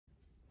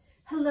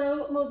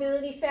Hello,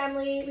 mobility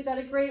family. We got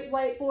a great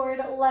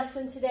whiteboard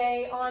lesson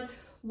today on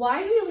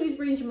why do we lose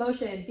range of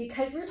motion?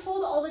 Because we're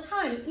told all the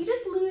time, you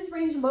just lose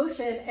range of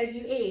motion as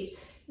you age.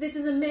 This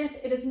is a myth.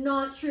 It is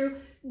not true.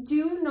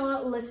 Do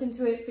not listen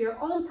to it for your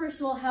own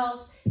personal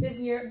health. It is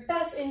in your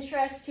best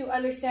interest to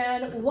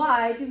understand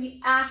why do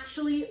we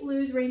actually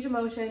lose range of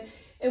motion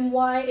and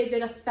why is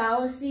it a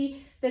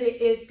fallacy that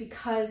it is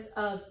because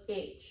of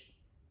age.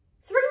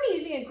 So we're going to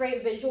be using a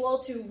great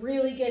visual to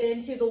really get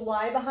into the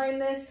why behind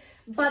this.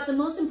 But the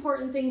most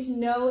important thing to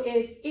know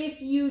is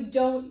if you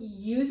don't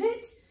use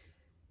it,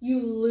 you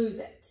lose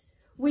it.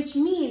 Which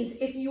means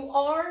if you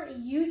are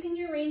using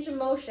your range of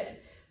motion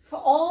for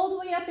all the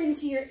way up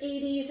into your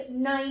 80s,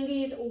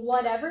 90s,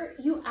 whatever,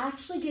 you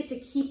actually get to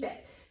keep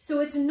it.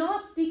 So it's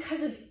not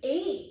because of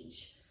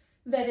age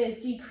that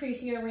is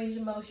decreasing your range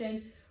of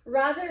motion.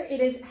 Rather, it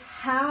is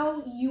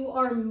how you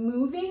are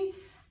moving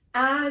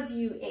as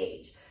you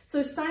age.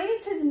 So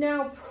science has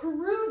now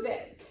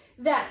proven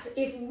that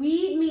if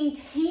we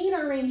maintain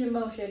our range of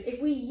motion, if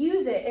we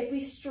use it, if we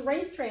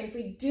strength train, if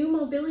we do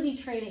mobility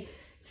training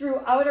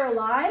throughout our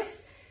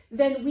lives,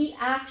 then we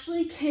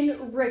actually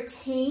can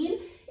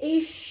retain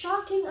a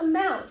shocking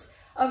amount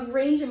of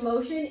range of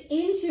motion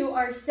into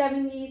our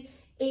 70s,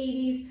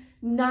 80s,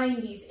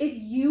 90s. If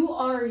you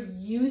are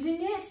using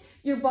it,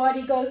 your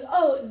body goes,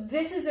 oh,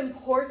 this is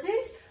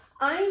important.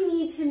 I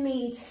need to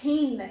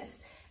maintain this,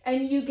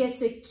 and you get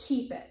to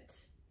keep it.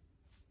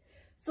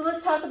 So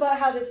let's talk about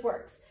how this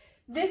works.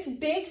 This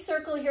big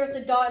circle here with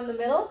the dot in the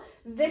middle,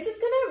 this is going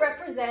to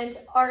represent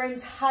our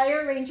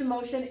entire range of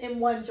motion in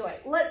one joint.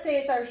 Let's say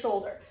it's our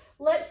shoulder.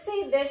 Let's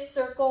say this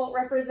circle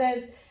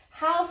represents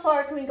how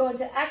far can we go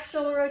into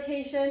external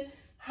rotation,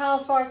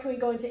 how far can we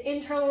go into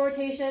internal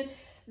rotation.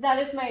 That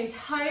is my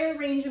entire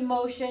range of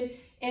motion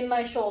in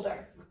my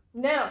shoulder.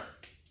 Now,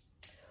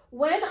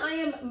 when I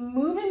am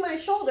moving my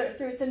shoulder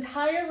through its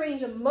entire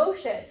range of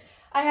motion,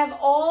 I have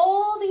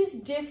all these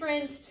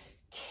different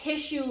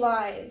tissue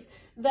lines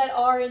that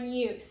are in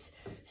use.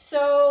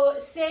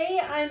 So say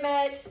I'm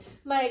at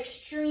my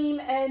extreme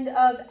end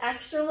of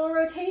external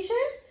rotation,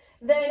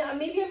 then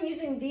maybe I'm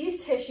using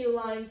these tissue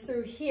lines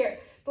through here.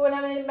 But when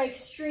I'm in my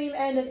extreme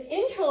end of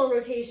internal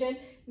rotation,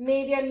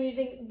 maybe I'm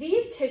using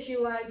these tissue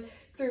lines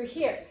through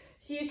here.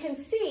 So you can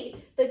see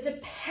that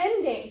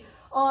depending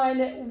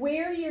on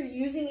where you're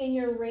using in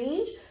your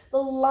range, the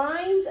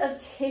lines of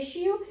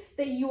tissue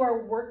that you are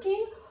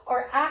working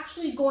are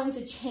actually going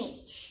to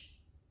change.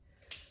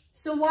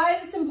 So why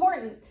is this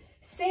important?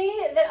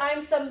 Say that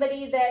I'm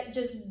somebody that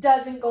just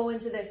doesn't go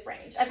into this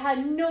range. I've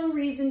had no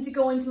reason to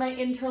go into my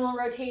internal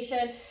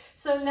rotation.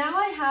 So now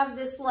I have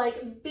this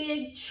like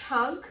big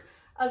chunk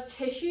of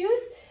tissues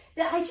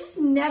that I just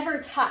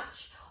never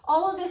touch.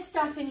 All of this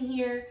stuff in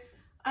here,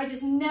 I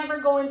just never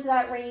go into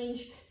that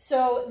range.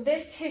 So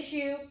this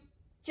tissue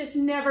just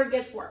never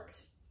gets worked.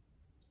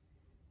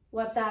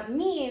 What that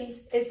means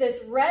is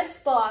this red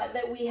spot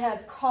that we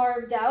have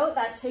carved out,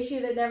 that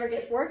tissue that never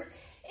gets worked,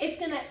 it's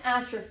going to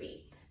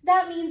atrophy.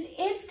 That means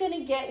it's going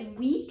to get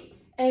weak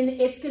and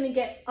it's going to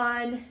get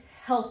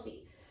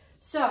unhealthy.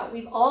 So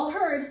we've all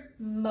heard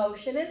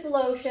motion is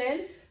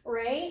lotion,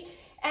 right?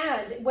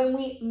 And when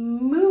we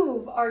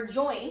move our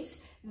joints,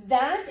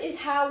 that is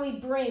how we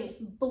bring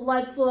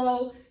blood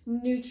flow,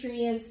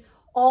 nutrients,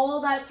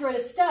 all that sort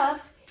of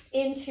stuff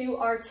into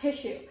our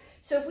tissue.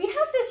 So if we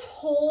have this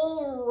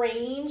whole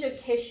range of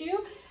tissue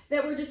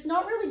that we're just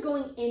not really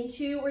going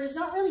into, we're just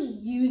not really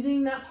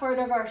using that part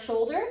of our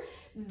shoulder,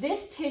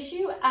 this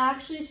tissue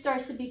actually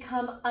starts to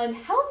become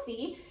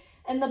unhealthy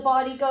and the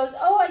body goes,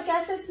 oh, I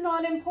guess it's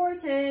not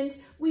important.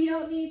 We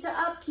don't need to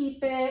upkeep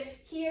it.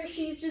 He or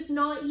she's just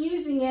not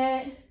using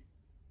it.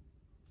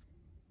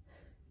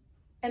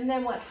 And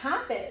then what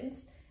happens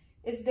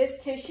is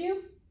this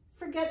tissue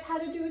forgets how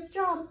to do its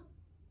job.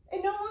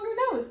 It no longer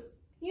knows.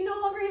 You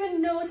no longer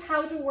even knows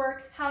how to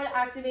work, how to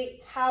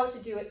activate, how to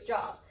do its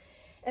job.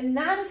 And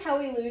that is how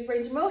we lose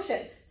range of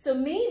motion. So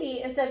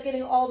maybe instead of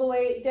getting all the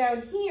way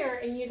down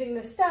here and using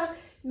this stuff,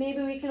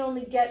 maybe we can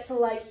only get to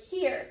like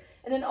here.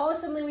 And then all of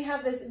a sudden we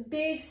have this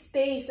big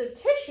space of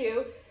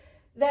tissue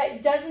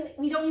that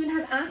we don't even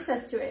have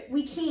access to it.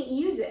 We can't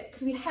use it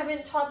because we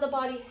haven't taught the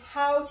body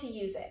how to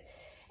use it.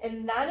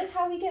 And that is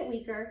how we get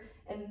weaker.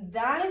 And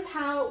that is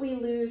how we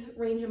lose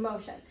range of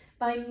motion,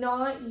 by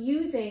not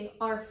using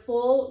our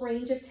full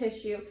range of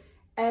tissue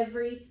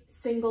every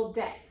single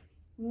day.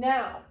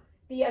 Now,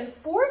 the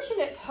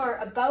unfortunate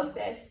part about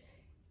this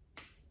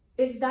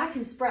is that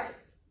can spread.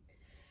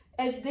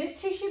 As this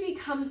tissue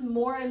becomes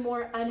more and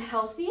more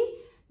unhealthy,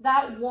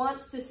 that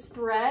wants to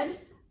spread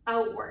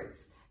outwards.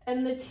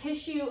 And the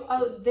tissue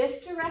out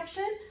this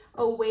direction,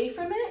 away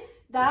from it,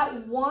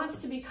 that wants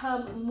to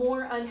become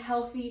more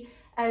unhealthy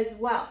as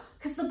well.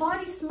 Because the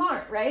body's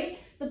smart, right?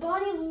 The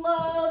body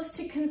loves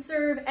to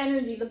conserve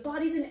energy. The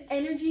body's an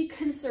energy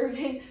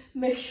conserving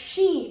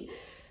machine.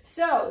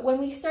 So when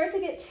we start to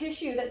get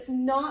tissue that's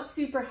not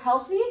super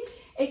healthy,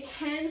 it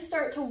can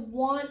start to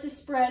want to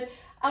spread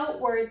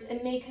outwards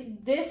and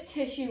make this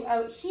tissue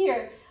out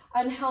here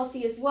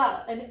unhealthy as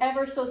well, and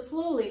ever so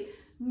slowly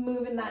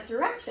move in that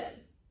direction.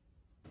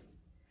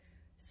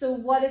 So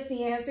what is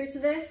the answer to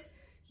this?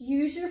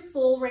 Use your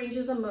full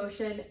ranges of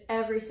motion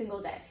every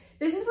single day.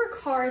 This is where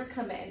cars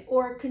come in,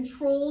 or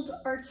controlled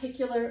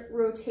articular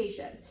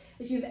rotations.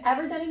 If you've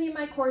ever done any of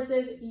my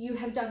courses, you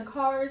have done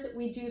cars.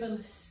 We do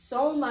them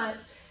so much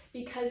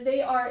because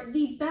they are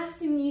the best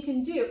thing you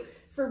can do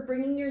for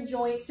bringing your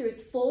joints through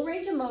its full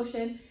range of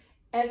motion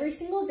every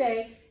single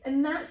day.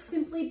 And that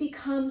simply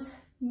becomes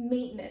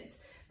maintenance.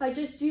 By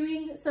just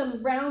doing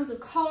some rounds of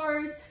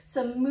cars,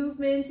 some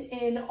movement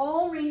in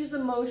all ranges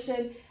of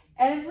motion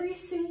every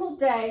single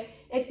day,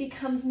 it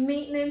becomes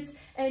maintenance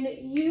and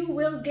you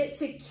will get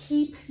to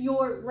keep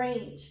your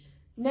range.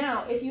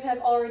 Now, if you have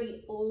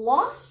already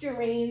lost your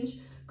range,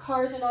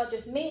 cars are not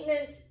just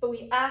maintenance, but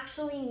we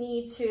actually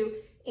need to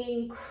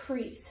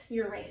increase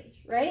your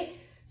range, right?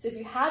 So if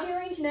you have your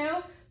range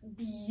now,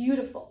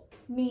 beautiful.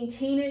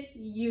 Maintain it,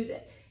 use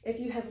it. If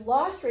you have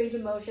lost range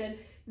of motion,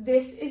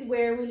 this is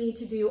where we need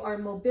to do our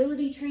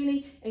mobility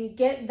training and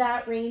get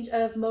that range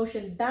of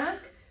motion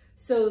back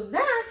so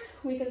that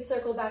we can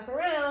circle back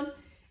around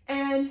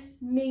and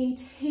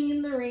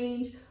maintain the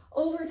range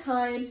over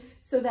time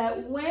so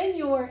that when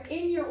you're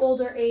in your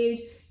older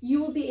age, you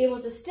will be able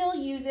to still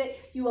use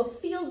it, you will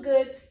feel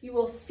good, you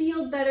will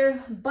feel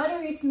better,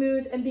 buttery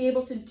smooth, and be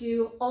able to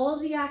do all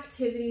the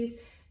activities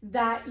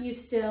that you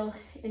still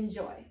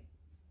enjoy.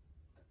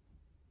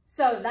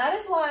 So that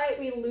is why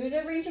we lose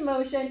our range of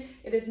motion.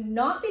 It is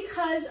not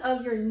because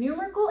of your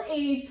numerical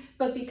age,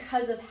 but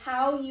because of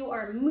how you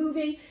are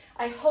moving.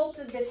 I hope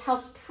that this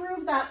helped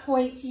prove that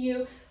point to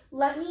you.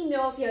 Let me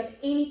know if you have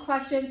any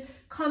questions.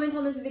 Comment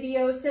on this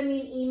video, send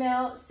me an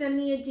email, send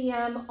me a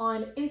DM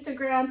on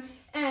Instagram.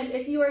 And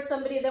if you are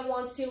somebody that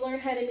wants to learn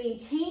how to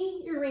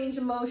maintain your range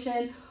of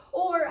motion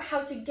or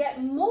how to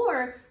get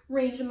more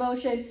range of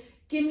motion,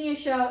 give me a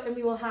shout and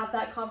we will have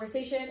that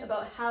conversation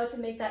about how to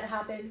make that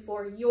happen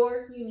for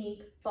your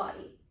unique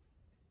body.